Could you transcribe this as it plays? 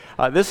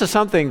This is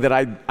something that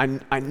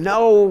I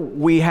know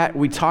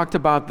we talked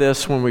about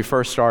this when we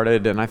first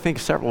started, and I think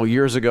several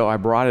years ago I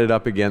brought it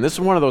up again. This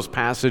is one of those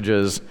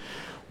passages,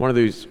 one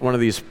of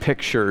these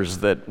pictures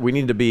that we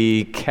need to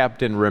be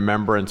kept in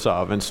remembrance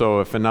of. And so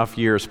if enough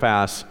years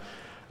pass,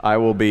 I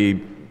will be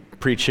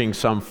preaching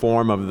some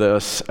form of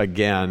this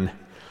again.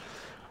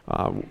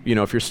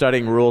 If you're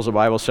studying rules of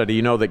Bible study,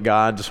 you know that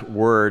God's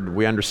Word,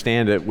 we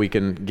understand it, we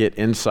can get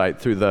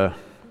insight through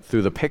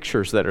the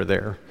pictures that are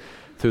there,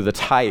 through the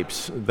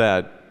types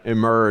that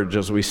emerge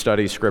as we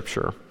study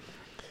Scripture.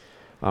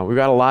 We've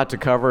got a lot to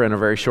cover in a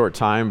very short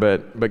time,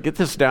 but get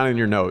this down in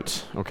your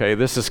notes, okay?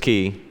 This is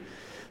key.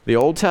 The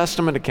Old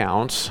Testament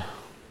accounts,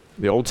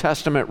 the Old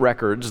Testament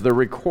records, they're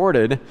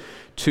recorded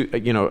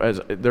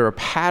they're a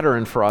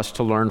pattern for us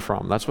to learn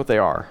from. That's what they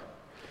are.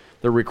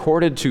 They're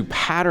recorded to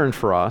pattern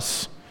for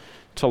us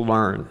to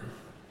learn,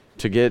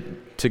 to get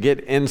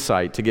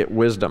insight, to get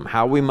wisdom,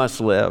 how we must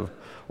live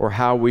or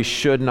how we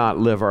should not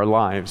live our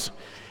lives.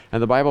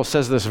 And the Bible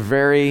says this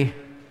very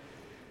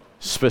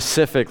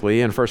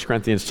specifically in 1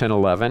 Corinthians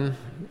 10:11.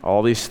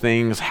 All these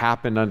things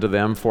happened unto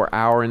them for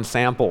our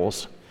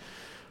ensamples,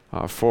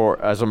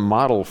 as a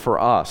model for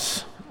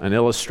us, an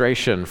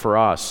illustration for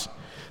us.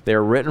 They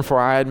are written for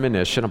our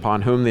admonition,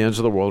 upon whom the ends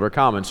of the world are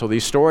come. And so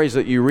these stories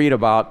that you read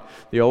about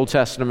the Old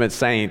Testament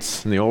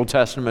saints and the Old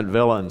Testament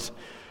villains,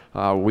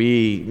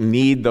 we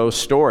need those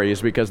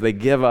stories because they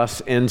give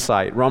us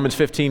insight. Romans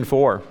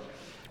 15:4.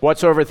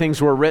 Whatsoever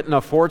things were written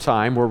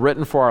aforetime were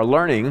written for our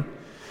learning,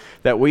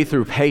 that we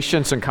through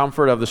patience and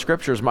comfort of the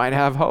Scriptures might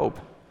have hope.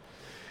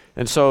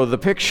 And so the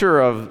picture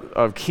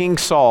of King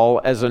Saul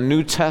as a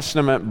New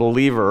Testament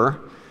believer,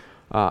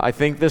 I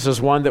think this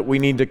is one that we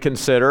need to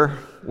consider,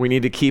 we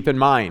need to keep in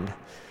mind.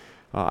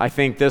 I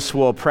think this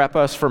will prep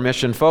us for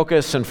mission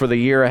focus and for the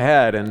year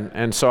ahead.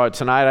 And so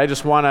tonight I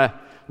just want to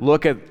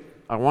look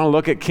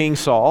at King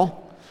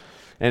Saul,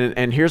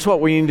 and here's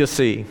what we need to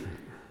see,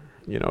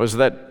 is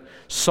that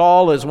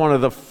Saul is one of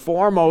the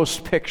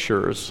foremost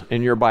pictures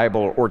in your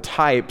Bible, or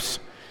types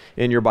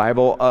in your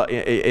Bible,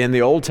 in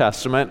the Old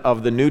Testament,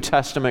 of the New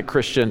Testament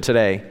Christian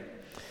today.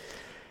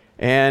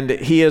 And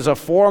he is a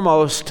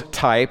foremost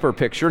type or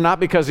picture, not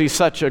because he's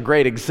such a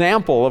great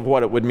example of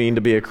what it would mean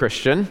to be a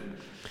Christian.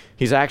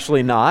 He's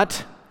actually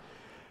not.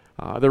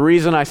 The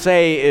reason I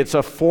say it's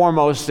a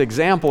foremost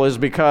example is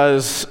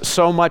because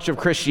so much of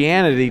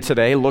Christianity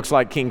today looks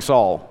like King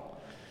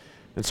Saul.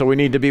 And so we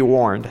need to be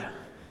warned.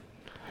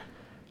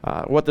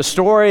 What the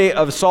story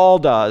of Saul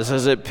does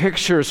is it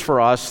pictures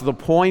for us the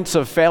points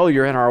of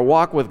failure in our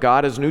walk with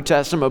God as New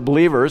Testament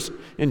believers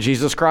in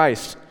Jesus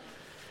Christ.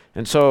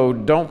 And so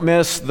don't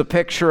miss the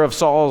picture of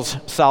Saul's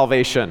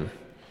salvation.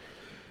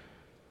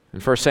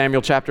 In 1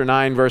 Samuel chapter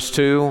 9, verse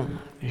 2,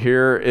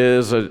 here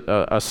is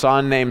a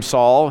son named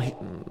Saul.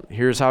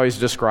 Here's how he's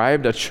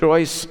described: a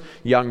choice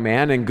young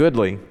man and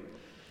goodly.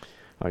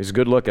 He's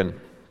good looking.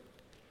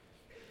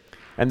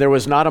 And there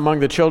was not among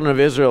the children of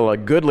Israel a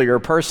goodlier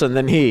person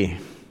than he.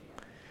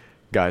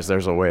 Guys,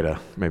 there's a way to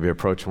maybe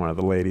approach one of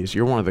the ladies.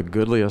 You're one of the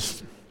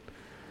goodliest.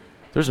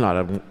 There's not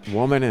a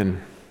woman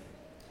in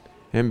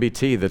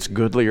MBT that's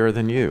goodlier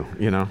than you,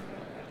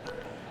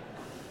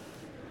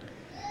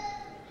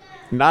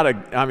 Not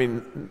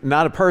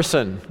a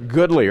person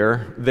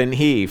goodlier than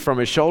he. From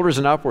his shoulders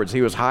and upwards,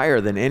 he was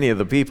higher than any of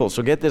the people.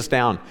 So get this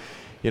down.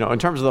 In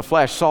terms of the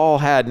flesh, Saul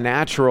had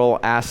natural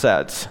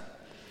assets.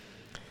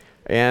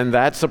 And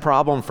that's a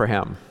problem for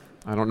him.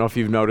 I don't know if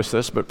you've noticed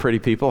this, but pretty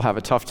people have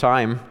a tough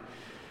time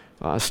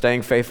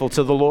staying faithful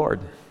to the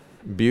Lord.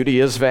 Beauty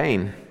is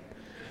vain.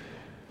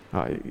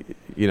 And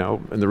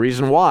the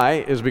reason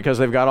why is because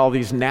they've got all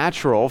these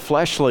natural,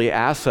 fleshly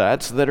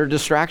assets that are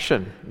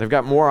distraction. They've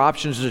got more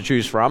options to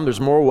choose from. There's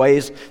more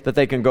ways that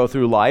they can go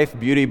through life.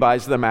 Beauty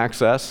buys them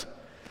access.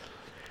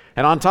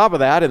 And on top of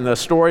that, in the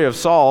story of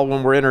Saul,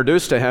 when we're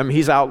introduced to him,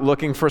 he's out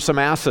looking for some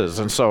asses.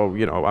 And so,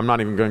 I'm not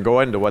even going to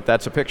go into what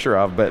that's a picture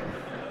of,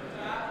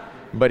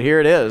 but here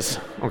it is,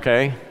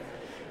 okay?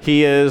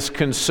 He is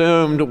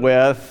consumed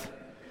with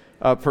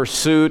a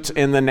pursuit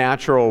in the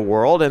natural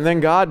world, and then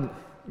God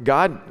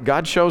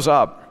shows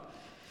up.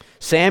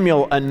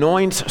 Samuel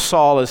anoints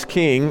Saul as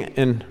king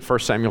in 1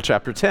 Samuel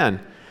chapter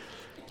 10.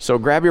 So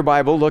grab your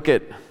Bible, look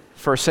at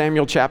 1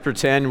 Samuel chapter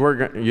 10.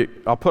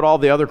 I'll put all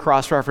the other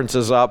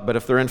cross-references up, but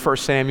if they're in 1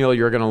 Samuel,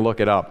 you're going to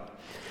look it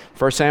up.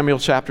 1 Samuel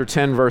chapter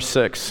 10, verse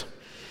 6.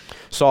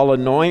 Samuel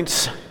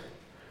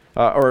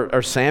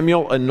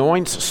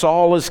anoints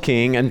Saul as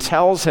king and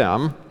tells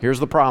him, here's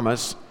the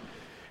promise,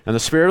 and the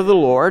Spirit of the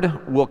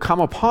Lord will come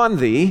upon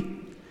thee,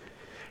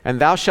 and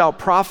thou shalt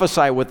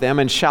prophesy with them,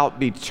 and shalt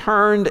be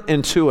turned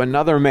into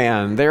another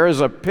man. There is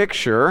a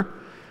picture,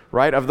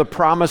 right, of the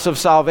promise of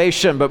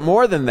salvation. But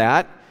more than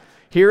that,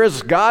 here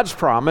is God's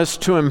promise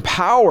to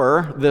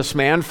empower this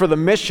man for the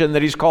mission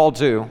that he's called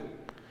to.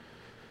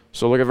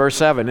 So look at verse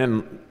 7.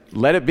 And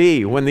let it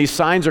be, when these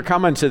signs are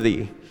come unto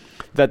thee,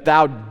 that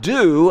thou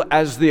do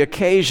as the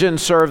occasion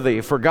serve thee,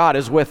 for God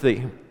is with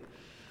thee.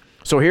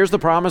 So here's the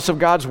promise of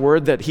God's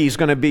word, that he's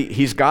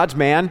God's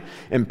man,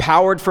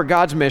 empowered for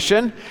God's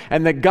mission,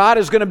 and that God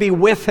is going to be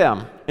with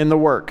him in the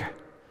work.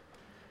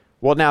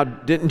 Well, now,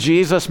 didn't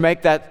Jesus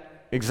make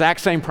that exact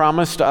same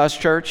promise to us,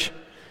 church?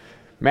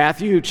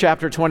 Matthew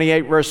chapter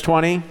 28, verse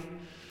 20.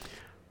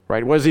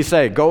 Right, what does he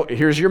say? Go,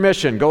 here's your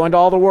mission. Go into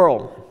all the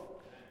world.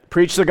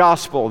 Preach the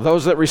gospel.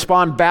 Those that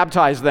respond,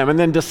 baptize them, and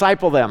then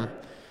disciple them.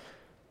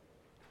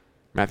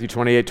 Matthew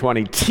 28,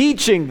 20.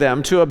 Teaching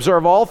them to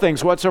observe all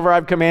things whatsoever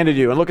I've commanded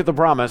you. And look at the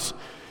promise.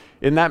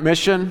 In that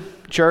mission,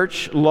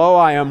 church, lo,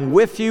 I am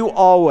with you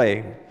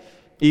always,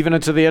 even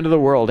unto the end of the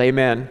world.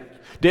 Amen.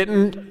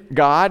 Didn't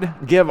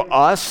God give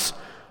us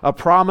a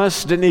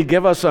promise? Didn't he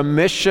give us a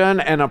mission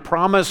and a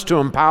promise to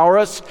empower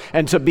us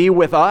and to be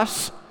with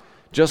us,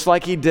 just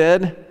like he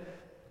did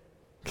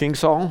King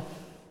Saul?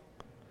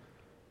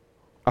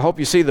 I hope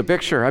you see the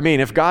picture. I mean,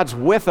 if God's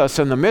with us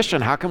in the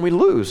mission, how can we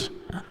lose?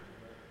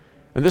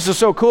 And this is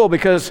so cool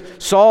because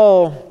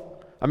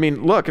Saul, I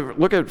mean, look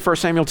at 1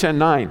 Samuel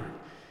 10:9.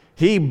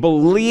 He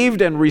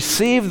believed and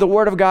received the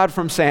word of God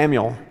from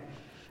Samuel.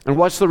 And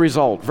what's the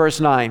result? Verse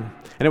 9.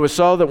 And it was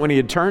so that when he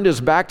had turned his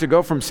back to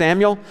go from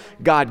Samuel,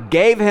 God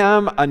gave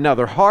him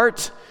another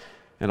heart,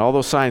 and all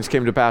those signs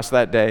came to pass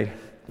that day.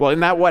 Well,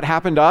 isn't that what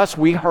happened to us?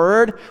 We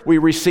heard, we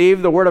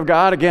received the word of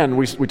God. Again,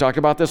 we talked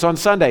about this on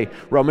Sunday.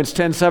 Romans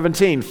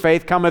 10:17.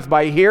 Faith cometh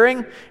by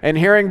hearing, and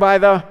hearing by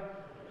the...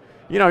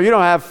 You know, you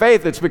don't have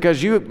faith, it's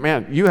because you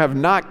have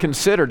not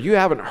considered, you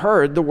haven't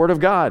heard the word of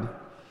God.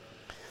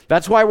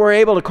 That's why we're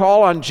able to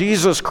call on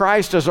Jesus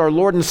Christ as our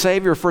Lord and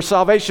Savior for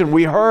salvation.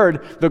 We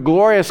heard the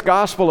glorious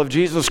gospel of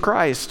Jesus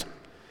Christ.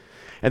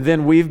 And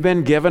then we've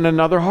been given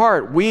another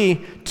heart.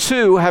 We,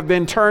 too, have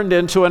been turned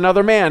into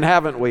another man,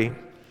 haven't we?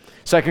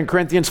 2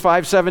 Corinthians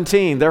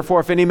 5:17. Therefore,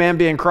 if any man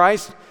be in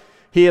Christ,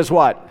 he is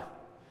what?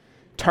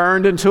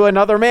 Turned into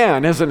another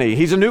man, isn't he?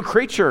 He's a new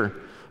creature.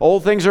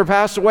 Old things are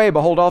passed away.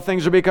 Behold, all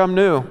things are become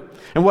new.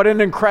 And what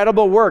an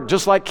incredible work,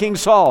 just like King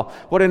Saul,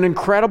 what an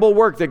incredible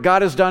work that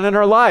God has done in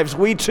our lives.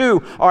 We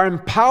too are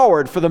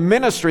empowered for the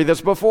ministry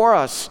that's before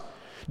us.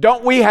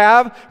 Don't we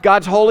have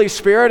God's Holy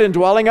Spirit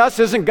indwelling us?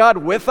 Isn't God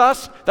with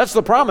us? That's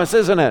the promise,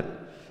 isn't it?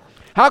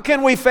 How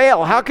can we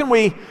fail? How can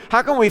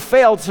we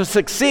fail to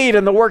succeed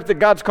in the work that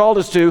God's called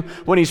us to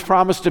when He's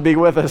promised to be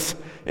with us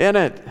in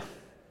it?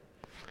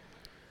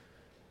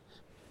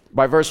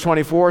 By verse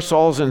 24,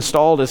 Saul's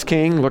installed as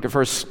king. Look at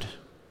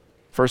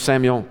 1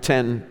 Samuel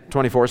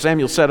 10:24.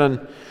 Samuel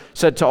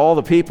said to all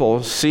the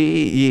people,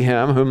 see ye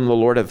him whom the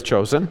Lord hath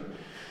chosen,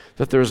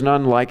 that there is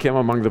none like him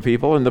among the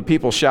people. And the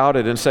people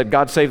shouted and said,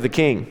 God save the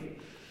king.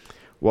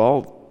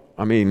 Well,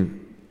 I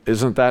mean,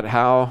 isn't that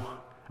how,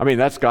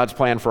 that's God's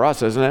plan for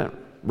us, isn't it?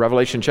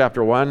 Revelation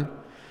chapter 1,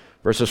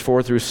 verses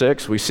 4 through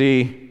 6, we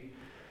see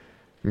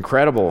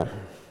incredible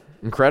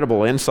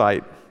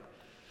insight.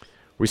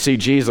 We see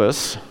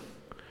Jesus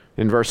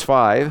in verse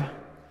 5.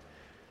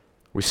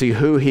 We see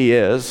who he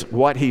is,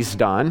 what he's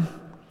done.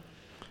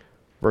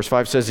 Verse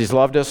 5 says he's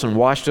loved us and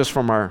washed us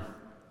from our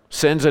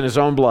sins in his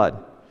own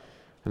blood.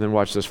 And then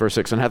watch this, verse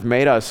 6, and hath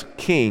made us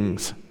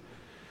kings.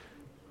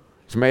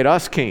 He's made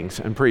us kings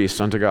and priests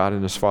unto God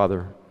and his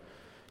Father.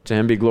 To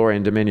him be glory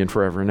and dominion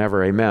forever and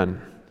ever.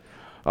 Amen.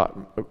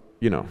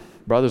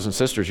 Brothers and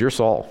sisters, you're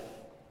Saul.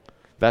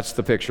 That's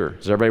the picture.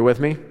 Is everybody with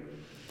me?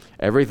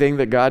 Everything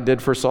that God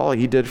did for Saul,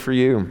 he did for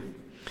you.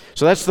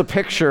 So that's the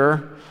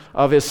picture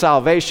of his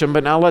salvation,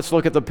 but now let's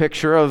look at the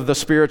picture of the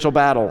spiritual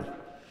battle.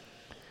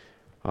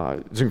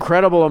 It's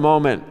incredible a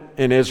moment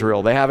in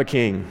Israel. They have a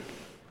king,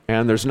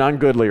 and there's none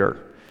goodlier.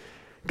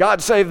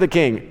 God save the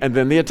king, and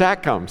then the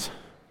attack comes.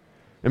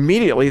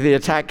 Immediately the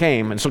attack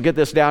came, and so get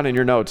this down in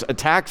your notes.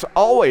 Attacks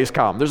always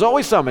come. There's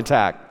always some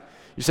attack.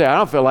 You say, I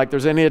don't feel like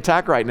there's any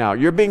attack right now.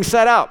 You're being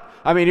set up.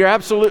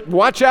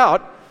 Watch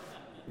out.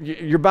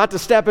 You're about to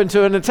step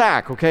into an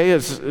attack, okay?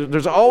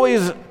 There's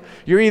always,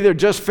 you're either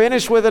just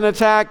finished with an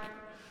attack,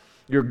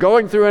 you're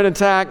going through an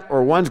attack,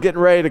 or one's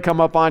getting ready to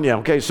come up on you.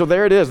 Okay, so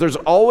there it is. There's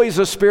always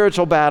a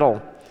spiritual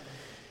battle.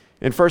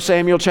 In 1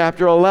 Samuel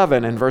chapter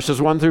 11, in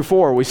verses 1 through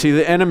 4, we see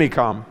the enemy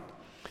come.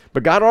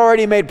 But God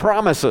already made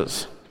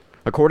promises.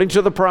 According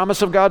to the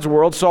promise of God's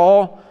word,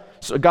 Saul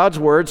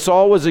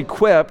was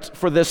equipped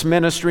for this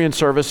ministry and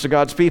service to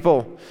God's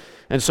people.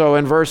 And so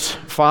in verse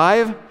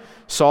 5,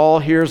 Saul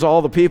hears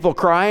all the people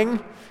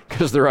crying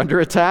because they're under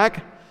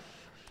attack.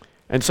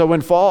 And so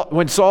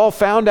when Saul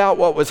found out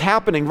what was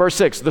happening, verse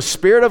 6, the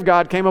Spirit of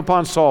God came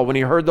upon Saul when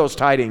he heard those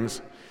tidings,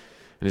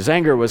 and his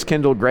anger was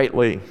kindled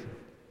greatly.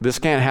 This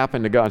can't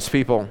happen to God's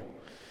people.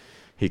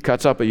 He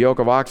cuts up a yoke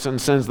of oxen,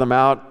 sends them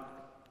out.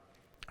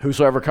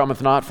 Whosoever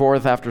cometh not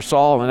forth after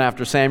Saul and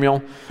after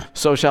Samuel,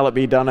 so shall it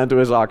be done unto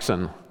his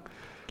oxen.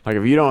 Like,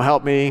 if you don't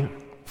help me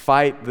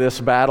fight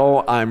this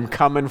battle, I'm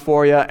coming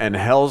for you, and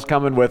hell's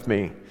coming with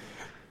me.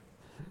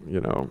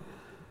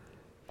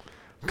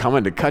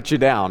 Coming to cut you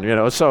down,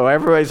 So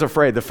everybody's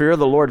afraid. The fear of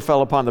the Lord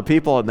fell upon the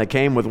people, and they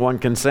came with one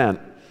consent.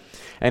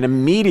 And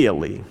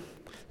immediately,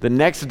 the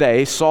next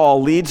day,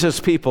 Saul leads his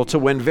people to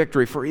win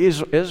victory for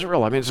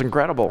Israel. It's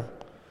incredible.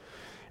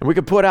 And we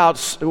could point out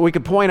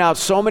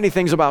so many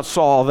things about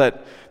Saul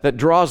that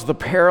draws the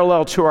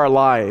parallel to our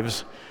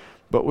lives,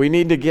 but we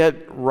need to get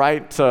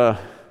right to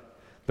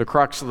the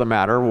crux of the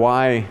matter,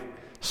 why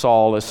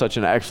Saul is such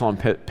an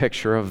excellent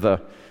picture of the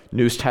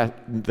New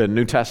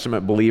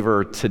Testament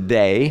believer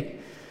today.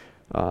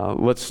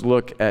 Let's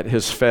look at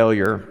his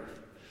failure.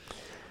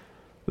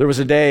 There was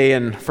a day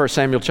in 1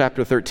 Samuel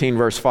chapter 13,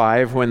 verse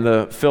 5, when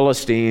the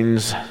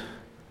Philistines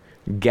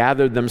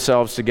gathered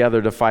themselves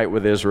together to fight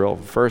with Israel.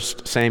 1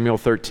 Samuel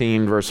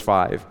 13, verse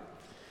 5.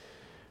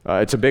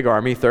 It's a big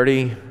army,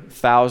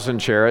 30,000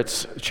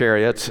 chariots,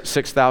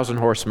 6,000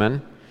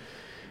 horsemen,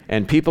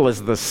 and people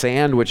as the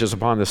sand which is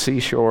upon the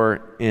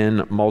seashore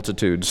in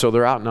multitude. So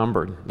they're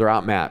outnumbered, they're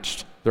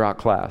outmatched, they're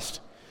outclassed.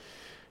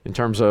 In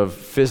terms of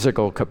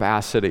physical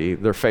capacity,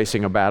 they're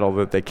facing a battle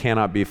that they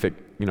can't be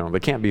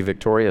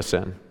victorious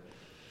in.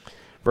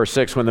 Verse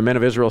 6, when the men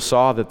of Israel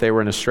saw that they were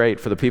in a strait,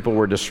 for the people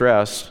were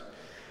distressed,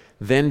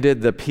 then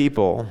the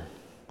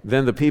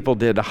people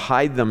did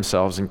hide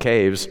themselves in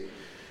caves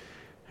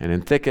and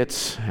in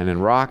thickets and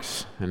in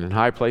rocks and in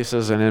high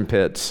places and in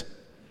pits.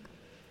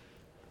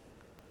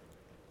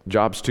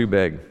 Job's too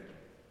big,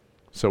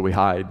 so we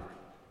hide.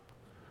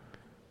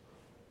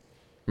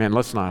 Man,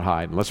 let's not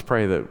hide. Let's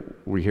pray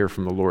that we hear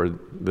from the Lord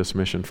this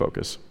mission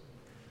focus.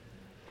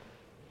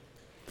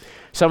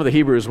 Some of the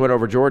Hebrews went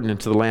over Jordan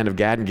into the land of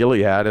Gad and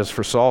Gilead. As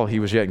for Saul,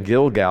 he was yet in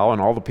Gilgal,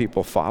 and all the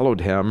people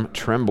followed him,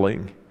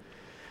 trembling.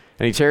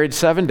 And he tarried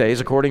 7 days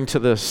according to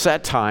the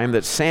set time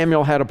that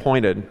Samuel had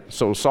appointed.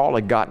 So Saul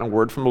had gotten a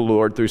word from the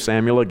Lord through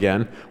Samuel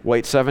again.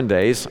 Wait 7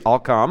 days, I'll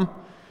come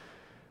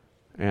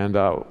and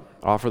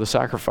offer the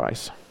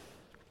sacrifice.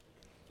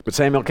 But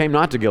Samuel came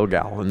not to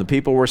Gilgal, and the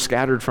people were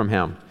scattered from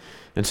him.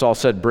 And Saul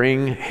said,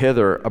 bring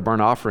hither a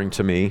burnt offering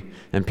to me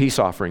and peace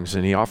offerings.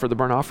 And he offered the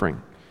burnt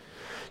offering.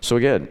 So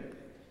again,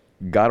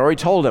 God already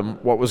told him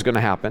what was going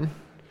to happen,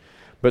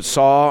 but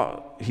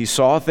he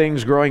saw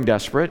things growing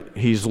desperate.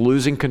 He's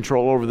losing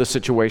control over the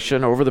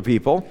situation, over the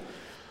people.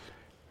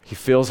 He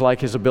feels like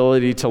his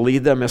ability to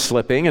lead them is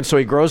slipping, and so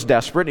he grows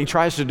desperate, and he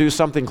tries to do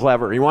something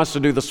clever. He wants to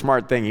do the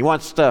smart thing. He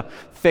wants to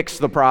fix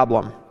the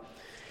problem.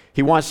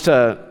 He wants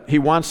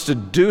to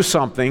do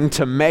something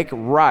to make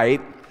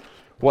right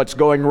what's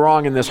going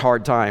wrong in this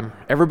hard time.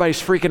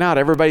 Everybody's freaking out.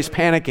 Everybody's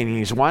panicking.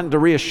 He's wanting to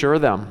reassure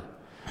them.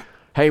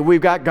 Hey,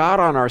 we've got God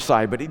on our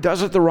side, but he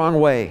does it the wrong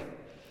way.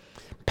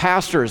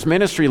 Pastors,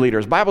 ministry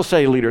leaders, Bible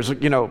study leaders,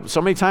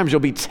 so many times you'll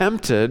be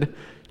tempted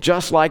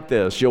just like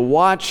this. You'll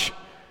watch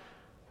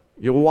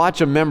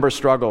a member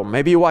struggle.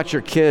 Maybe you watch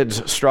your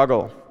kids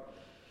struggle.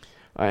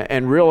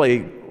 And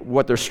really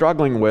what they're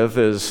struggling with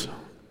is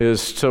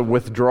to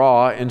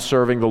withdraw in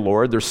serving the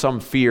Lord. There's some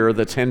fear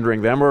that's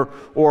hindering them,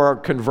 or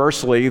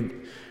conversely,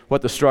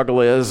 what the struggle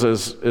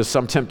is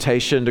some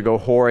temptation to go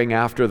whoring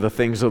after the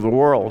things of the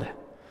world.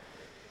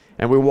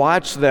 And we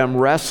watch them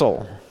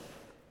wrestle.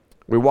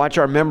 We watch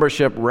our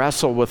membership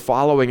wrestle with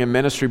following in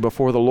ministry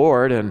before the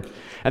Lord, and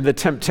the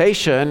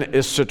temptation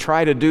is to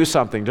try to do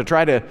something, to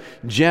try to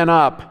gin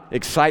up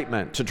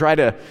excitement, to try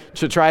to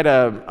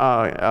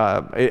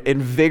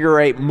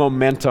invigorate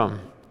momentum.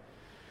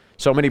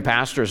 So many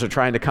pastors are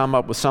trying to come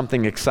up with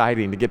something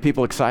exciting to get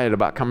people excited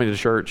about coming to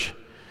church.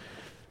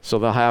 So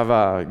they'll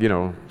have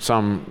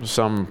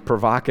some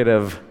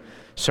provocative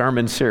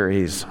sermon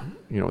series,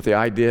 with the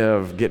idea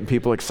of getting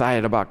people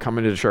excited about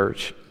coming to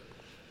church.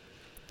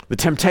 The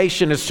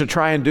temptation is to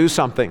try and do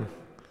something.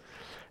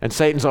 And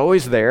Satan's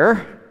always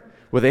there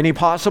with any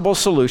possible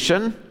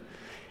solution.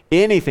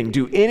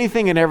 Do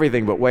anything and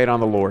everything but wait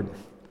on the Lord.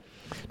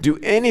 Do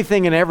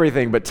anything and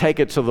everything but take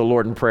it to the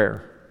Lord in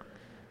prayer.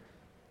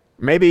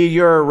 Maybe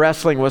you're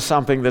wrestling with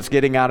something that's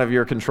getting out of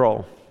your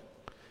control.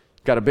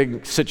 Got a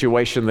big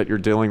situation that you're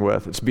dealing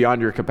with. It's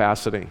beyond your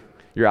capacity.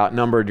 You're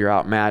outnumbered, you're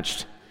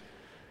outmatched.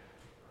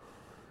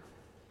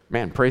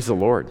 Man, praise the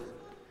Lord.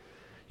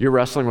 You're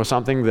wrestling with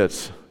something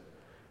that's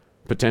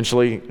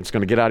potentially, it's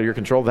going to get out of your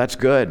control. That's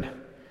good,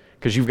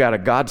 because you've got a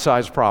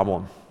God-sized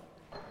problem.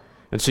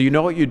 And so you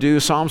know what you do.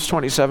 Psalms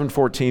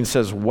 27:14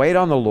 says, wait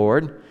on the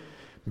Lord,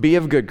 be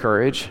of good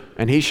courage,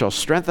 and he shall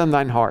strengthen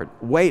thine heart.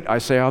 Wait, I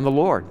say, on the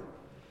Lord.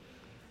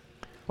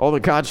 All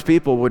that God's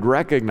people would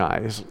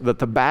recognize that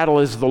the battle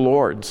is the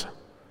Lord's,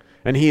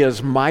 and he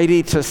is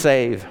mighty to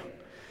save.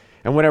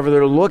 And whenever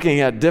they're looking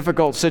at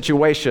difficult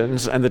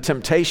situations and the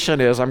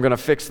temptation is, I'm going to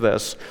fix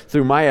this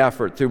through my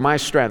effort, through my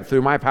strength,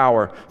 through my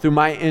power, through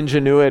my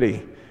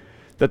ingenuity,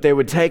 that they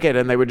would take it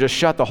and they would just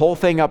shut the whole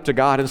thing up to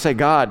God and say,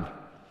 God,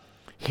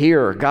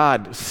 hear,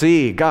 God,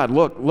 see, God,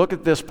 look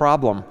at this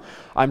problem.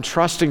 I'm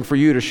trusting for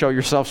you to show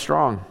yourself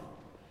strong.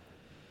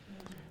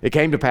 It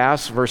came to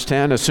pass, verse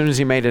 10, as soon as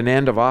he made an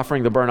end of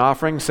offering the burnt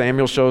offering,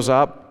 Samuel shows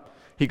up.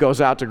 He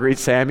goes out to greet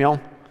Samuel.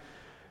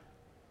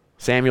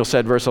 Samuel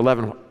said, verse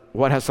 11,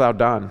 what hast thou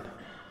done?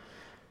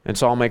 And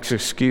Saul makes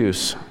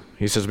excuse.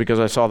 He says, because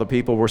I saw the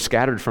people were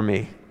scattered from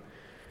me,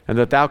 and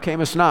that thou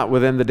camest not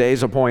within the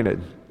days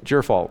appointed. It's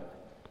your fault.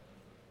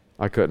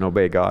 I couldn't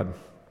obey God.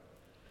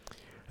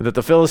 And that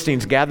the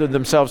Philistines gathered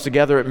themselves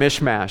together at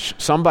Michmash.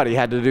 Somebody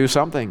had to do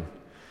something.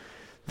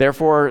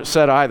 Therefore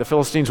said I, the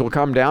Philistines will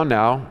come down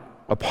now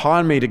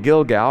upon me to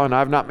Gilgal, and I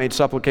have not made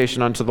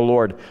supplication unto the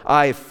Lord.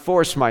 I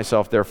forced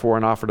myself, therefore,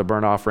 and offered a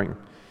burnt offering.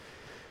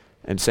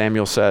 And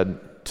Samuel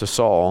said to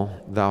Saul,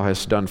 thou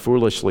hast done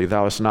foolishly.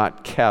 Thou hast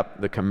not kept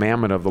the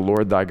commandment of the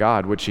Lord thy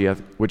God, which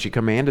he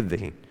commanded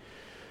thee.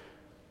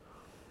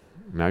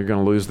 Now you're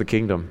going to lose the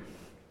kingdom.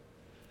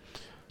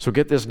 So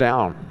get this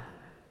down.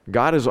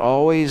 God is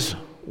always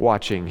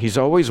watching. He's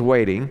always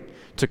waiting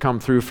to come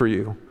through for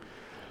you.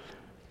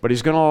 But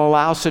he's going to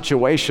allow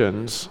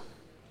situations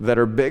that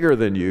are bigger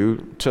than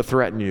you to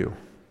threaten you.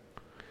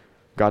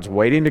 God's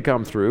waiting to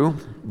come through,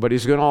 but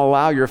he's going to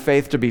allow your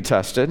faith to be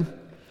tested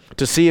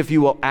to see if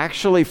you will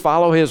actually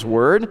follow his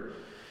word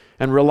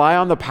and rely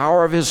on the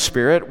power of his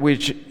Spirit,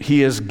 which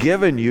he has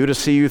given you to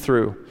see you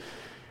through.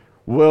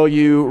 Will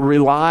you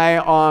rely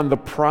on the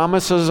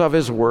promises of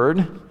his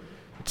word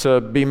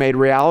to be made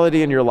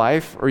reality in your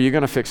life, or are you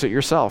going to fix it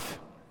yourself?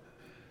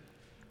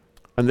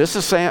 And this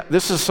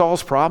is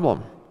Saul's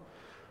problem.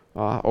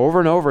 Over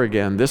and over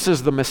again, this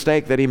is the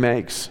mistake that he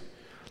makes.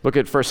 Look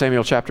at 1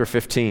 Samuel chapter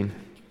 15.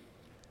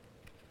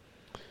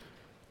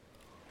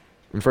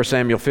 In 1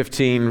 Samuel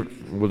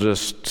 15, we'll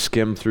just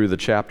skim through the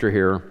chapter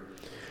here.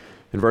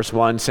 In verse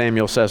 1,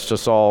 Samuel says to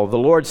Saul, the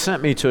Lord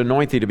sent me to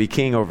anoint thee to be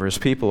king over his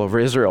people, over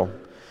Israel.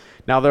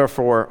 Now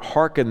therefore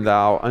hearken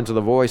thou unto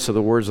the voice of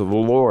the words of the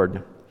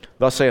Lord.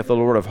 Thus saith the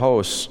Lord of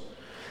hosts,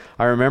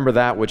 I remember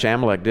that which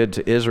Amalek did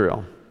to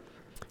Israel,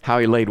 how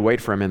he laid wait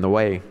for him in the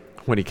way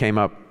when he came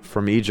up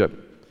from Egypt.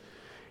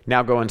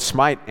 Now go and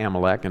smite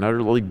Amalek and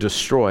utterly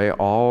destroy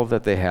all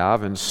that they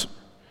have, and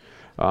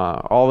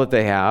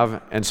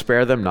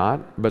spare them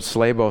not, but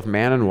slay both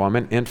man and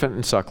woman, infant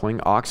and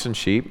suckling, ox and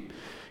sheep,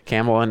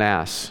 camel and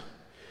ass.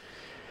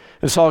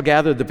 And Saul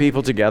gathered the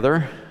people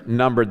together,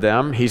 numbered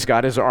them. He's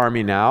got his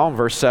army now.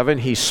 Verse 7,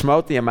 he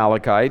smote the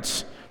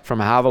Amalekites from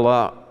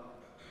Havilah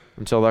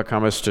until thou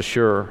comest to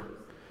Shur,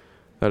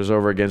 that is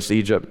over against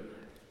Egypt.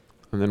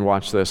 And then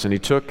watch this. And he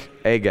took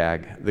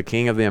Agag, the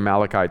king of the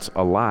Amalekites,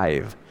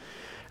 alive,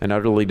 and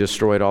utterly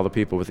destroyed all the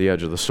people with the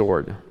edge of the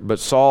sword. But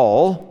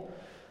Saul,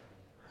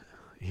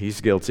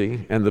 he's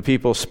guilty, and the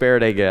people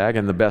spared Agag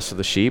and the best of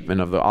the sheep and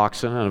of the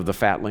oxen and of the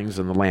fatlings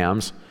and the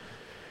lambs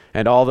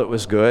and all that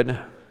was good,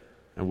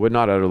 and would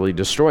not utterly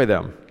destroy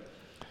them.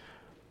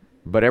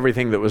 But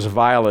everything that was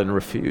vile and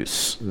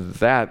refuse,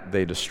 that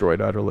they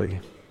destroyed utterly.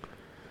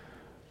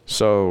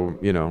 So,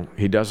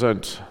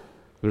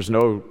 there's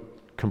no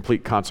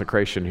complete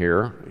consecration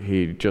here.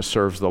 He just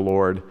serves the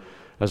Lord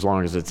as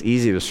long as it's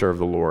easy to serve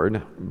the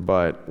Lord.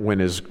 But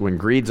when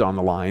greed's on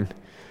the line,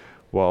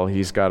 well,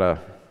 he's got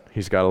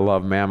to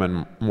love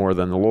mammon more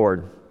than the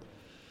Lord.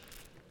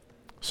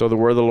 So the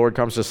word of the Lord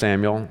comes to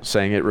Samuel,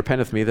 saying, it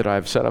repenteth me that I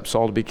have set up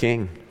Saul to be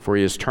king, for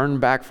he has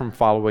turned back from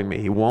following me.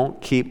 He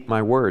won't keep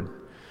my word,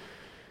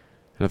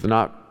 and hath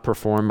not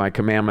performed my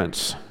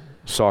commandments.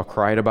 Saul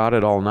cried about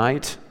it all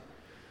night.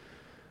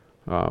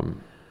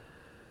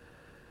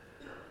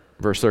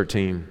 Verse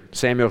 13,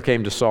 Samuel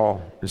came to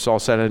Saul, and Saul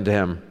said unto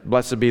him,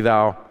 blessed be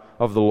thou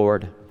of the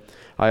Lord.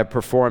 I have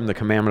performed the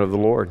commandment of the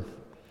Lord.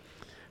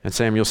 And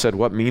Samuel said,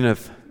 what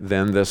meaneth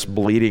then this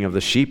bleating of the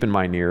sheep in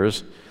mine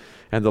ears,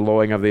 and the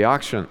lowing of the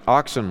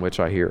oxen which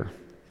I hear?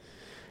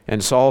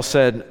 And Saul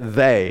said,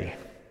 the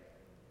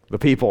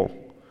people,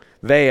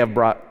 they have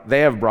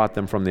brought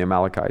them from the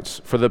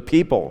Amalekites. For the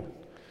people,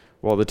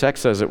 well, the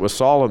text says it was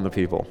Saul and the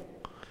people,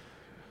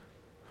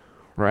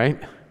 right?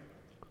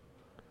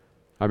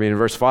 In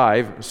verse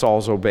 5,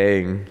 Saul's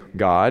obeying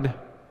God.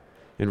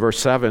 In verse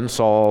 7,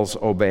 Saul's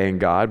obeying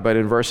God. But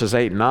in verses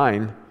 8 and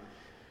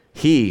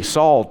 9,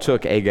 Saul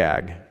took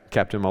Agag,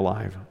 kept him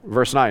alive.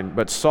 Verse 9,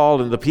 but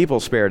Saul and the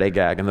people spared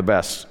Agag and the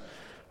best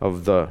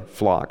of the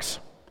flocks.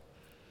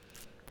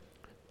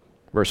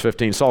 Verse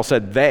 15, Saul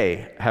said,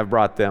 they have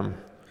brought them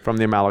from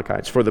the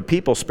Amalekites. For the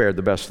people spared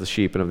the best of the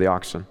sheep and of the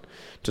oxen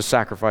to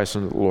sacrifice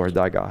unto the Lord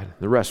thy God.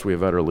 The rest we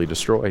have utterly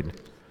destroyed.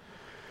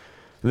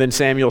 And then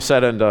Samuel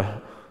said unto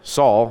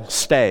Saul,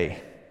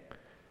 stay,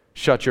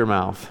 shut your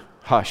mouth,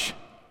 hush,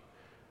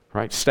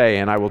 right? Stay,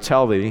 and I will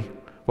tell thee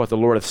what the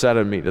Lord hath said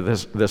unto me to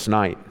this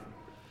night.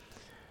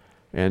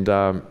 And,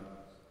 the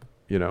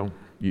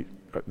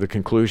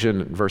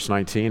conclusion, verse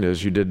 19,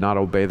 is you did not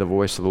obey the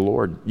voice of the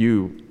Lord.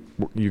 You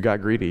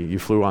got greedy. You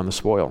flew on the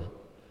spoil.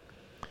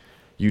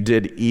 You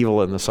did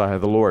evil in the sight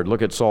of the Lord.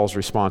 Look at Saul's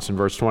response in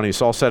verse 20.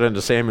 Saul said unto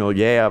Samuel,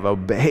 yea, I have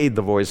obeyed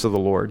the voice of the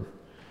Lord,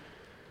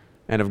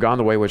 and have gone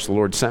the way which the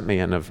Lord sent me,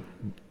 and have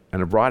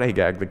brought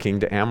Agag the king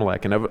to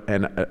Amalek,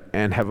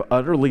 and have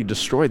utterly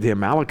destroyed the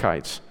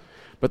Amalekites.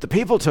 But the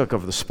people took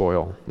of the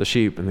spoil, the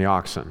sheep and the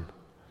oxen.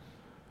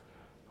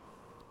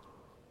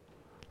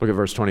 Look at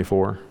verse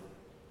 24.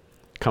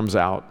 Comes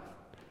out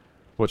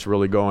what's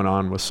really going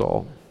on with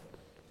Saul.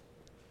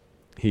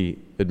 He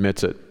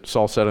admits it.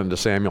 Saul said unto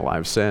Samuel, I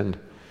have sinned,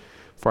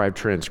 for I have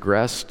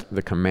transgressed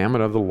the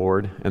commandment of the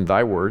Lord and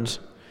thy words,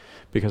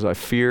 because I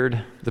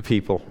feared the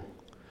people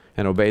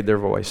and obeyed their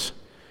voice.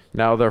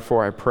 Now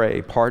therefore I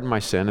pray, pardon my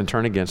sin and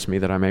turn against me,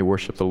 that I may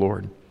worship the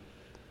Lord.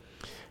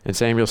 And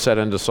Samuel said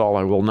unto Saul,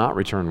 I will not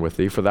return with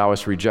thee, for thou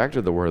hast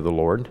rejected the word of the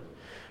Lord,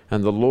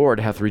 and the Lord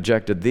hath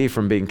rejected thee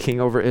from being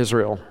king over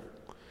Israel.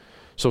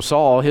 So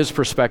Saul, his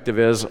perspective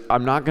is,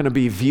 I'm not going to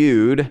be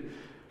viewed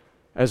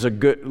as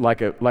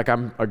like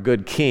I'm a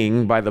good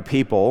king by the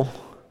people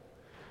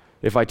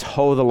if I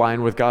toe the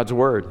line with God's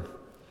word.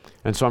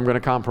 And so I'm going to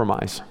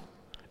compromise.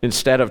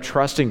 Instead of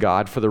trusting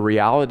God for the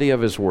reality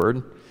of his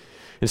word,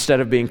 instead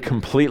of being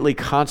completely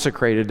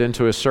consecrated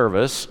into his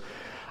service,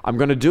 I'm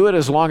going to do it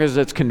as long as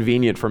it's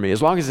convenient for me,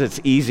 as long as it's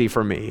easy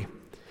for me.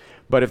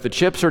 But if the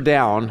chips are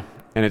down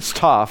and it's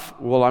tough,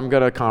 well, I'm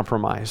going to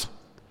compromise.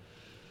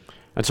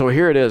 And so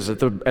here it is, at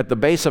the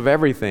base of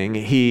everything,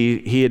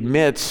 he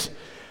admits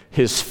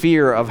his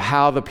fear of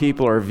how the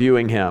people are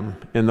viewing him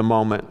in the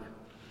moment.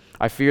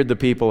 I feared the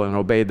people and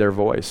obeyed their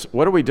voice.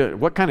 What do we do?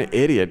 What kind of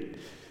idiot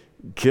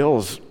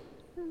kills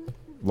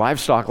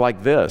livestock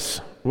like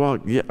this? Well,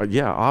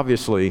 yeah,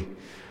 obviously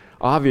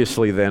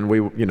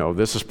then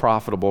this is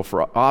profitable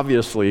for,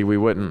 obviously we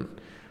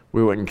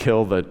wouldn't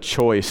kill the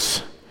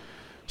choice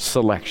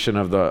selection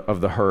of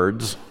the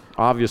herds,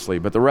 obviously,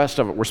 but the rest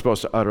of it we're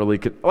supposed to utterly,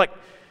 like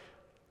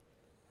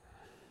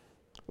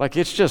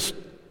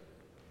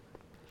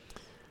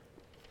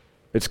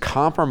it's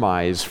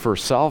compromise for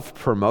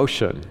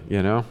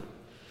self-promotion,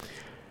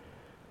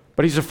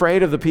 But he's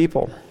afraid of the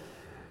people.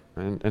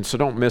 And so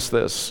don't miss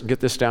this. Get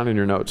this down in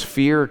your notes.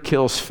 Fear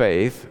kills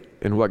faith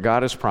in what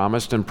God has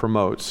promised and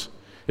promotes.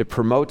 It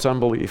promotes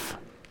unbelief.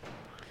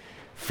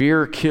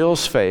 Fear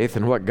kills faith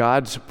in what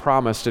God's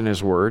promised in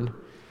his word,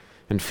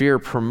 and fear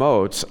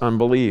promotes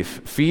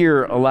unbelief.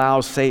 Fear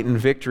allows Satan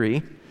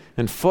victory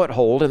and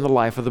foothold in the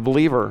life of the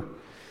believer.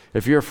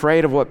 If you're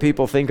afraid of what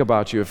people think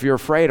about you, if you're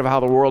afraid of how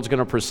the world's going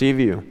to perceive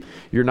you,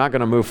 you're not going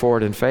to move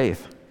forward in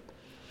faith.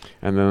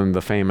 And then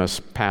the famous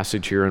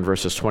passage here in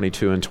verses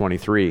 22 and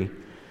 23,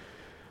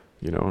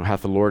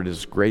 hath the Lord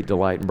his great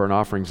delight in burnt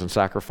offerings and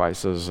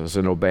sacrifices as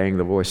in obeying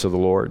the voice of the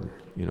Lord.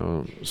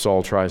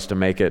 Saul tries to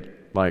make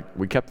it like,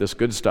 we kept this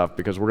good stuff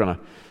because we're going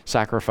to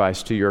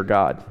sacrifice to your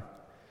God.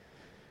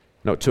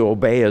 No, to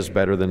obey is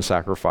better than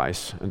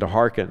sacrifice, and to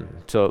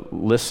hearken, to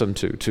listen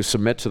to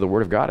submit to the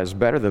word of God is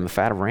better than the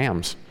fat of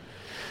rams.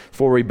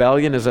 For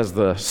rebellion is as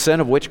the sin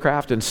of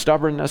witchcraft, and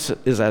stubbornness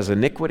is as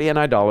iniquity and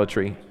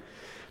idolatry.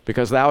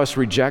 Because thou hast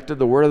rejected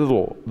the word of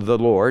the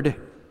Lord,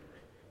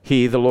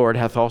 he, the Lord,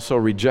 hath also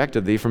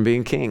rejected thee from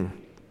being king.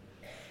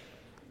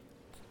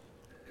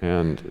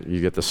 And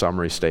you get the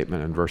summary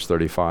statement in verse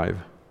 35.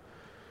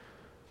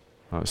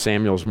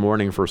 Samuel's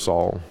mourning for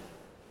Saul,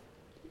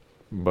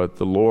 but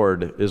the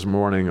Lord is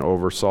mourning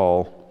over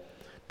Saul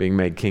being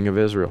made king of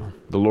Israel.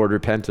 The Lord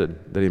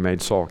repented that he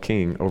made Saul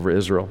king over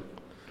Israel.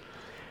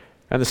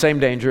 And the same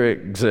danger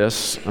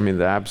exists,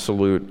 the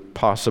absolute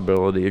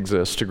possibility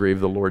exists to grieve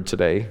the Lord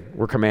today.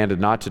 We're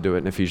commanded not to do it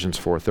in Ephesians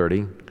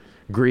 4:30.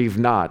 Grieve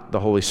not the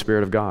Holy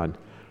Spirit of God,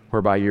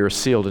 whereby you are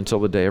sealed until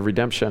the day of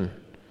redemption.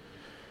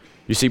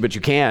 You see, but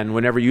you can,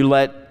 whenever you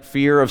let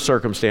fear of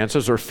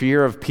circumstances or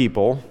fear of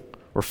people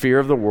or fear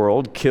of the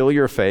world kill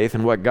your faith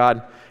in what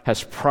God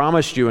has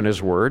promised you in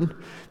his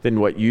word, then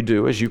what you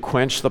do is you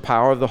quench the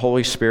power of the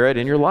Holy Spirit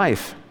in your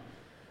life.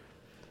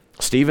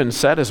 Stephen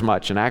said as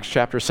much in Acts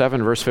chapter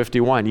 7, verse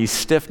 51, ye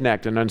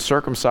stiff-necked and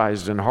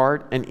uncircumcised in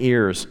heart and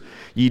ears,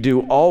 ye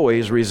do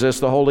always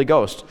resist the Holy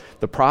Ghost.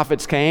 The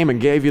prophets came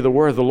and gave you the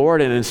word of the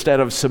Lord, and instead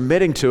of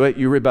submitting to it,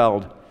 you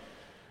rebelled.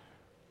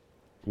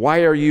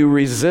 Why are you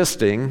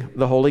resisting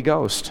the Holy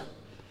Ghost?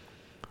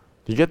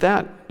 You get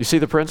that? You see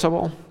the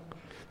principle?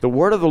 The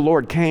word of the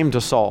Lord came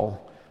to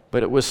Saul,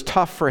 but it was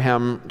tough for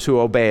him to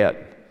obey it.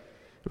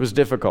 It was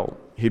difficult.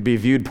 He'd be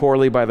viewed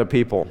poorly by the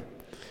people.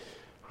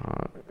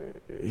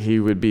 He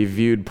would be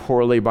viewed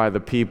poorly by the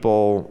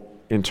people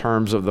in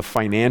terms of the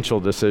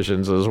financial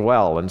decisions as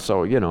well. And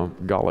so,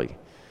 golly,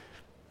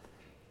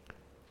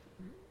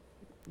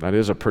 that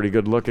is a pretty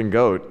good looking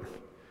goat.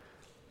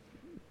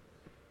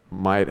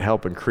 Might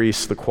help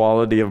increase the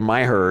quality of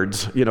my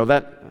herds.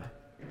 That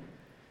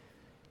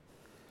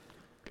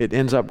it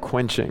ends up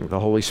quenching the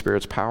Holy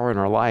Spirit's power in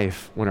our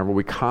life whenever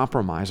we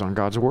compromise on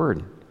God's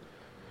word.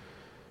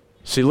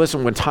 See,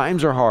 listen, when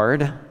times are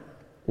hard,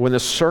 when the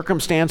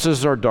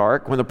circumstances are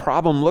dark, when the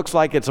problem looks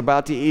like it's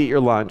about to eat your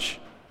lunch,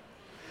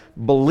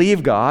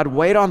 believe God,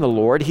 wait on the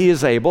Lord. He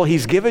is able.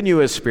 He's given you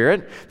his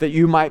Spirit that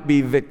you might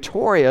be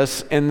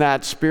victorious in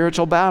that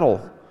spiritual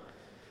battle,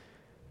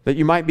 that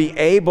you might be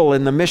able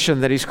in the mission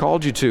that he's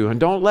called you to. And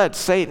don't let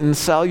Satan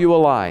sell you a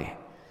lie,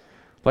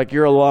 like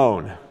you're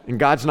alone and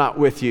God's not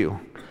with you,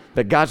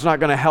 that God's not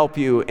going to help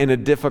you in a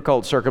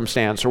difficult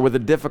circumstance or with a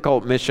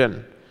difficult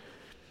mission.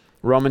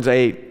 Romans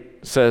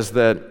 8 says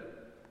that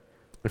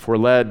if we're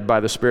led by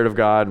the Spirit of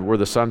God, we're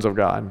the sons of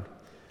God.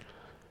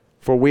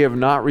 For we have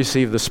not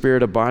received the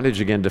spirit of bondage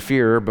again to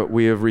fear, but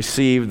we have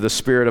received the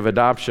spirit of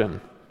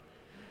adoption.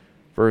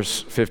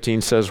 Verse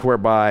 15 says,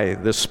 whereby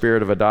this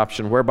spirit of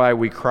adoption, whereby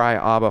we cry,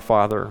 Abba,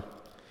 Father.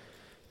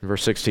 And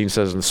verse 16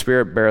 says, and the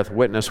Spirit beareth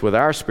witness with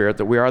our spirit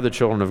that we are the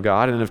children of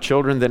God, and if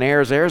children, then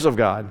heirs, heirs of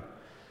God,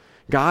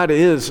 God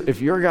is, if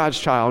you're God's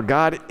child,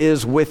 God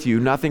is with you.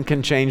 Nothing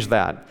can change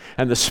that.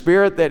 And the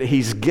Spirit that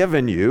He's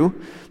given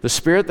you, the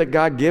Spirit that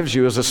God gives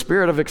you is a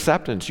spirit of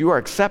acceptance. You are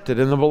accepted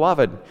in the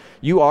Beloved.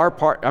 You are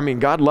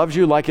God loves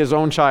you like His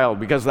own child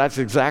because that's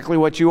exactly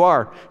what you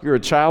are. You're a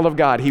child of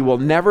God. He will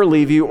never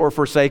leave you or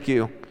forsake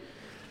you.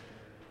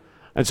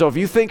 And so if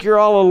you think you're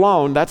all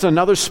alone, that's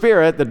another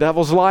spirit. The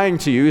devil's lying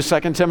to you. 2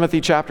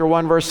 Timothy chapter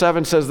 1, verse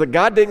 7 says that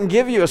God didn't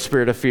give you a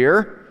spirit of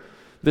fear.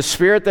 The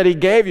Spirit that He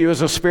gave you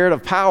is a spirit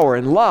of power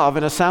and love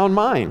and a sound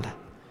mind.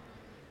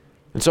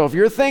 And so if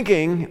you're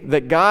thinking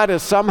that God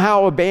has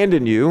somehow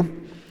abandoned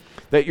you,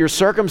 that your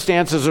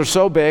circumstances are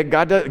so big,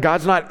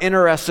 God's not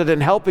interested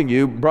in helping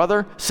you,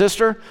 brother,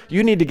 sister,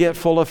 you need to get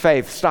full of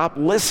faith. Stop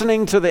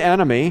listening to the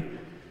enemy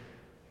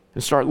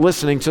and start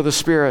listening to the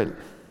Spirit.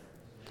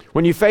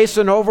 When you face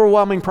an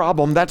overwhelming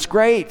problem, that's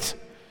great.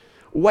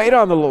 Wait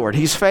on the Lord.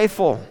 He's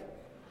faithful.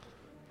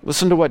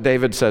 Listen to what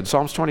David said,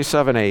 Psalms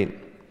 27:8.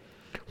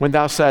 When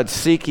thou saidst,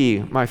 seek ye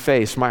my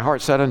face, my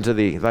heart said unto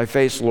thee, thy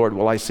face, Lord,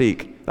 will I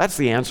seek. That's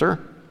the answer.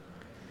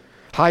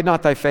 Hide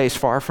not thy face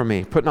far from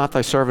me. Put not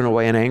thy servant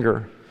away in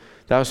anger.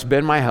 Thou hast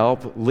been my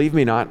help. Leave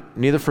me not,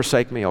 neither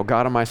forsake me, O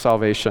God of my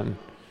salvation.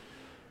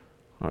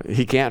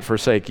 He can't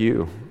forsake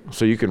you,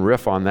 so you can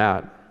riff on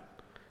that.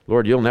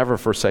 Lord, you'll never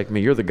forsake me.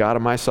 You're the God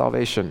of my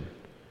salvation.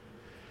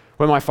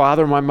 When my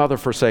father and my mother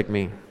forsake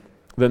me,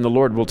 then the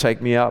Lord will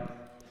take me up.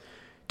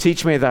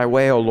 Teach me thy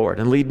way, O Lord,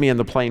 and lead me in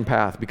the plain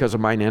path because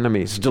of mine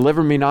enemies.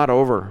 Deliver me not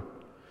over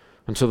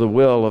unto the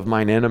will of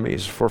mine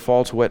enemies, for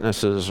false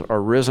witnesses are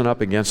risen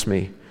up against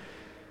me,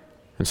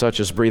 and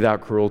such as breathe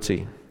out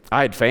cruelty.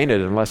 I had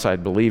fainted unless I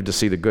had believed to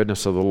see the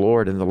goodness of the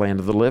Lord in the land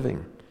of the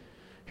living.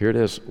 Here it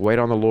is. Wait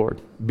on the Lord.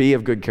 Be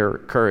of good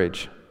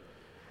courage,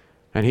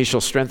 and He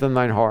shall strengthen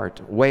thine heart.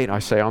 Wait, I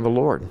say, on the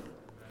Lord.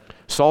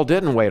 Saul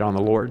didn't wait on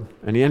the Lord,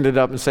 and he ended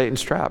up in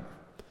Satan's trap.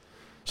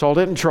 Saul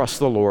didn't trust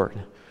the Lord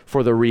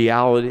for the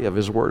reality of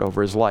His word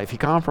over his life. He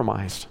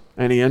compromised,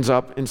 and he ends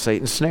up in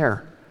Satan's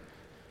snare.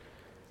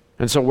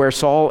 And so where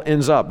Saul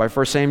ends up, by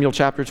 1 Samuel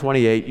chapter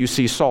 28, you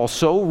see Saul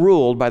so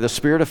ruled by the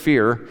spirit of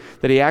fear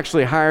that he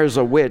actually hires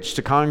a witch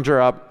to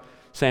conjure up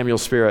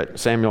Samuel's spirit,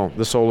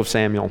 the soul of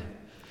Samuel.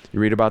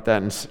 You read about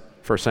that in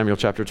 1 Samuel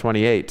chapter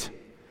 28.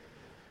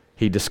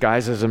 He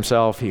disguises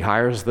himself, he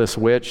hires this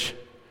witch,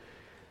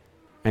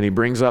 and he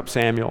brings up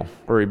Samuel,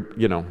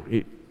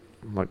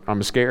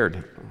 I'm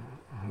scared.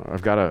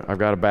 I've got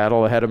a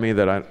battle ahead of me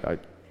that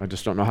I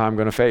just don't know how I'm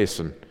going to face.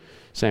 And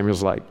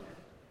Samuel's like,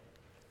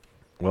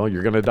 well,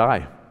 you're going to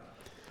die.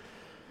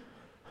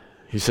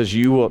 He says,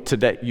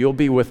 you'll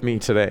be with me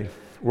today.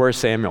 Where's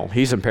Samuel?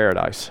 He's in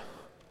paradise.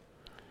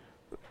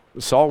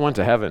 Saul went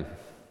to heaven.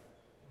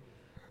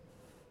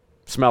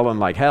 Smelling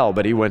like hell,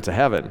 but he went to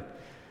heaven.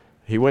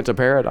 He went to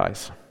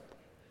paradise.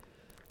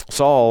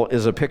 Saul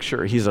is a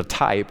picture. He's a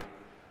type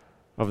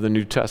of the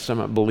New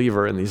Testament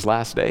believer in these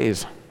last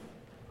days.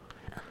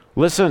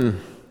 Listen,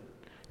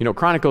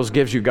 Chronicles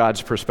gives you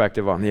God's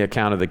perspective on the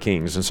account of the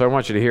kings. And so I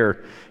want you to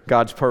hear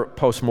God's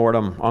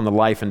postmortem on the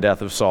life and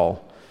death of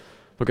Saul.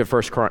 Look at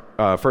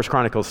 1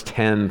 Chronicles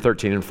 10,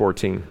 13, and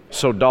 14.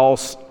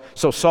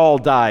 So Saul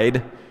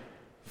died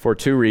for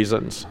two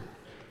reasons.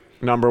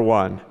 Number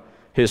one,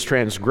 his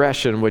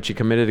transgression, which he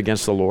committed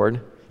against the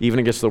Lord, even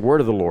against the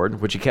word of the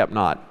Lord, which he kept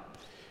not.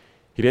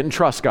 He didn't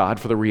trust God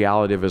for the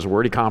reality of His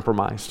word. He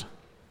compromised.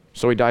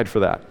 So he died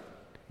for that.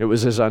 It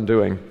was his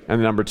undoing.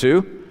 And number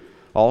two,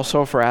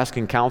 also for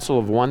asking counsel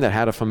of one that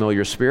had a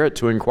familiar spirit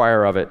to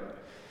inquire of it,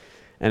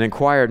 and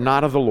inquired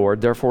not of the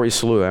Lord. Therefore he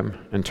slew him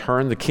and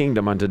turned the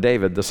kingdom unto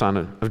David, the son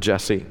of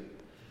Jesse.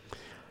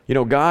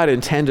 God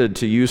intended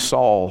to use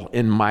Saul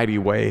in mighty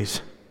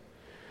ways,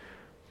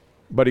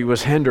 but he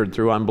was hindered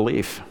through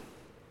unbelief.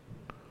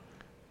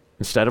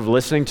 Instead of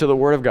listening to the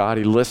word of God,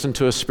 he listened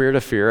to a spirit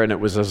of fear, and it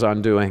was his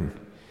undoing.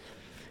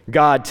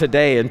 God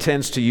today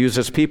intends to use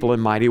His people in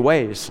mighty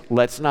ways.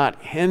 Let's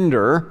not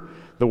hinder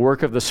the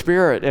work of the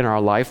Spirit in our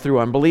life through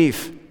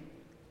unbelief.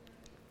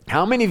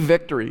 How many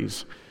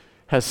victories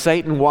has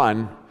Satan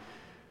won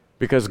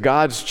because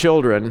God's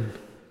children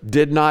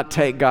did not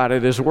take God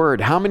at His word?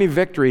 How many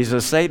victories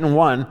has Satan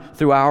won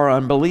through our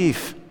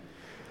unbelief?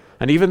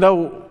 And even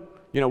though,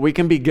 we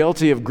can be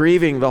guilty of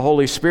grieving the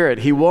Holy Spirit,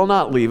 He will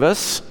not leave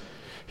us.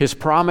 His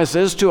promise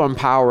is to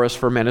empower us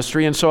for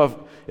ministry. And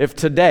so if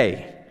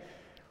today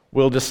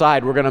we'll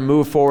decide we're going to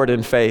move forward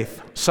in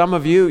faith. Some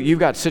of you've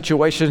got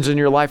situations in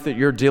your life that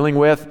you're dealing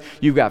with.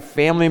 You've got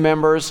family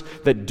members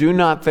that do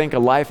not think a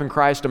life in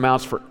Christ they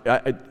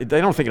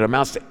don't think it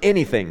amounts to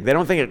anything. They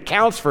don't think it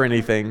counts for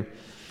anything.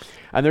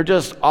 And they're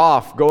just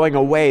off going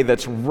a way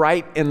that's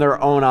right in their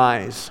own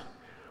eyes.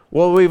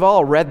 Well, we've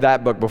all read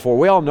that book before.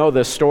 We all know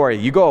this story.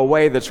 You go a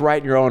way that's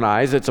right in your own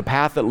eyes. It's a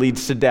path that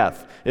leads to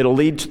death. It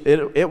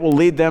will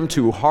lead them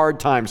to hard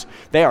times.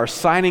 They are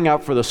signing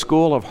up for the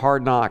school of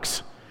hard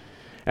knocks.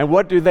 And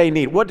what do they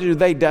need? What do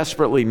they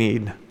desperately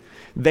need?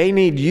 They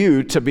need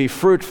you to be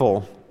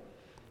fruitful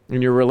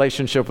in your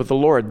relationship with the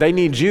Lord. They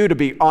need you to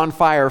be on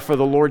fire for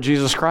the Lord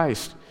Jesus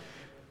Christ.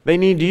 They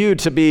need you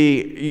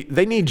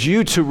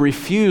to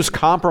refuse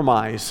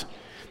compromise.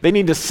 They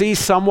need to see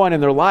someone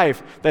in their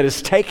life that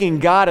is taking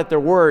God at their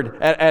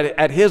word,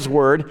 at His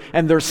word,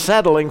 and they're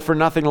settling for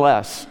nothing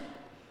less.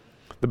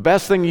 The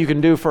best thing you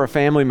can do for a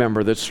family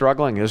member that's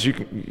struggling is you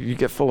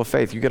get full of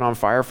faith. You get on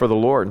fire for the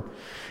Lord.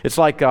 It's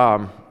like,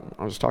 I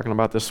was talking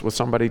about this with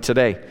somebody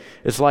today.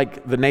 It's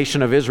like the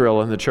nation of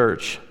Israel and the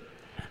church.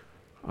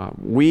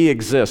 We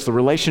exist. The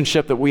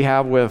relationship that we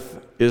have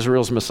with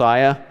Israel's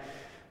Messiah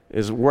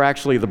is we're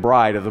actually the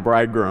bride of the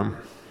bridegroom.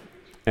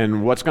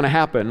 And what's going to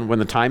happen when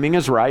the timing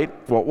is right,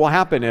 what will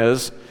happen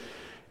is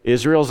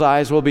Israel's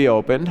eyes will be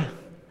opened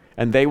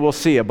and they will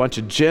see a bunch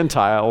of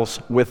Gentiles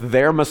with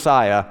their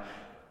Messiah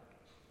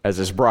as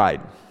His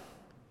bride.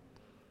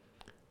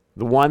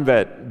 The one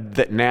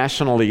that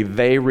nationally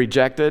they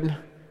rejected,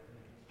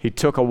 He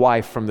took a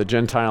wife from the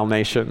Gentile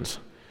nations.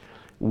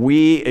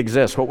 We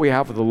exist. What we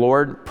have with the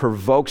Lord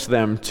provokes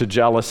them to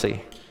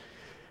jealousy.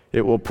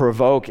 It will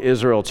provoke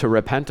Israel to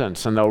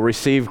repentance, and they'll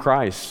receive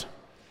Christ.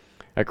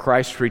 At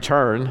Christ's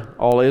return,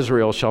 all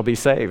Israel shall be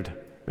saved.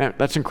 Man,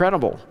 that's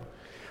incredible.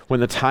 When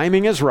the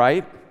timing is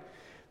right,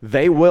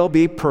 they will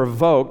be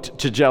provoked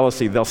to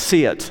jealousy. They'll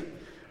see it.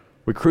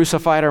 We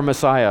crucified our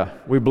Messiah.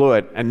 We blew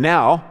it. And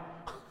now,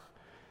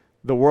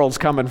 the world's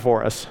coming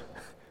for us.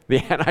 The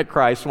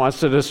Antichrist wants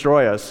to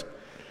destroy us.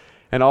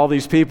 And all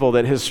these people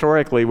that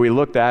historically we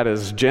looked at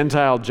as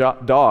Gentile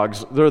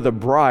dogs, they're the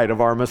bride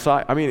of our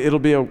Messiah. I mean, it'll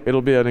be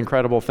an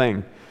incredible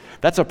thing.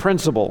 That's a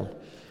principle.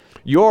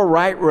 Your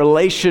right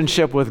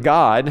relationship with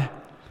God,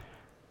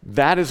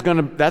 that's going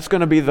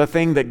to be the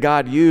thing that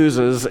God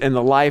uses in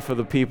the life of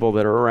the people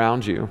that are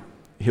around you.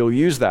 He'll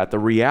use that, the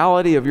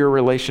reality of your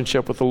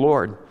relationship with the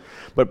Lord.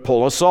 But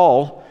pull a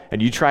Saul,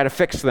 and you try to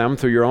fix them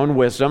through your own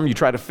wisdom. You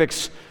try to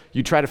fix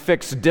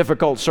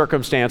difficult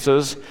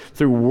circumstances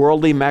through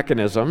worldly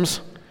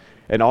mechanisms,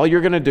 and all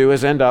you're going to do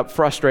is end up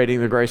frustrating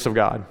the grace of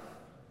God.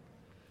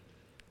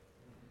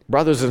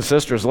 Brothers and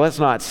sisters, let's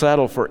not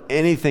settle for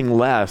anything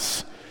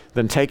less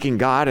than taking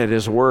God at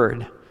His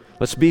word.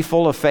 Let's be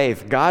full of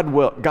faith.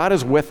 God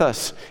is with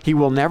us. He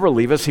will never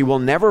leave us. He will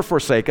never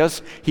forsake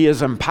us. He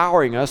is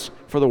empowering us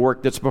for the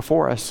work that's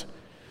before us.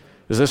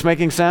 Is this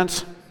making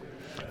sense?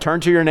 Turn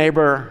to your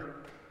neighbor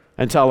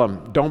and tell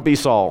him, don't be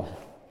Saul.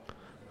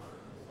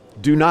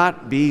 Do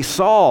not be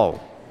Saul.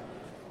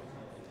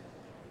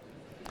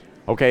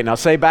 Okay, now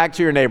say back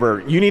to your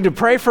neighbor, you need to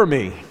pray for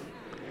me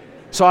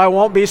so I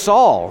won't be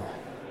Saul.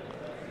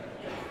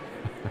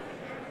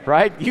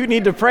 Right? You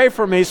need to pray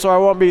for me so I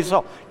won't be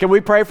Saul. Can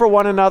we pray for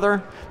one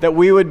another that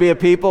we would be a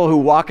people who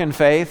walk in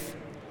faith,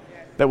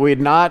 that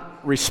we'd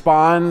not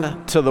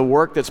respond to the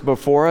work that's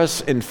before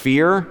us in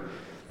fear,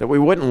 that we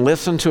wouldn't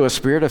listen to a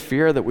spirit of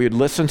fear, that we would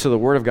listen to the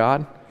Word of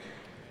God?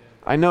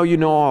 I know you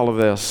know all of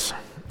this,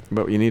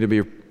 but we need to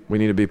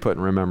be put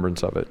in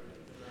remembrance of it.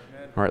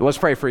 All right, let's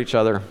pray for each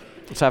other.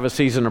 Let's have a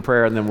season of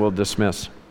prayer and then we'll dismiss.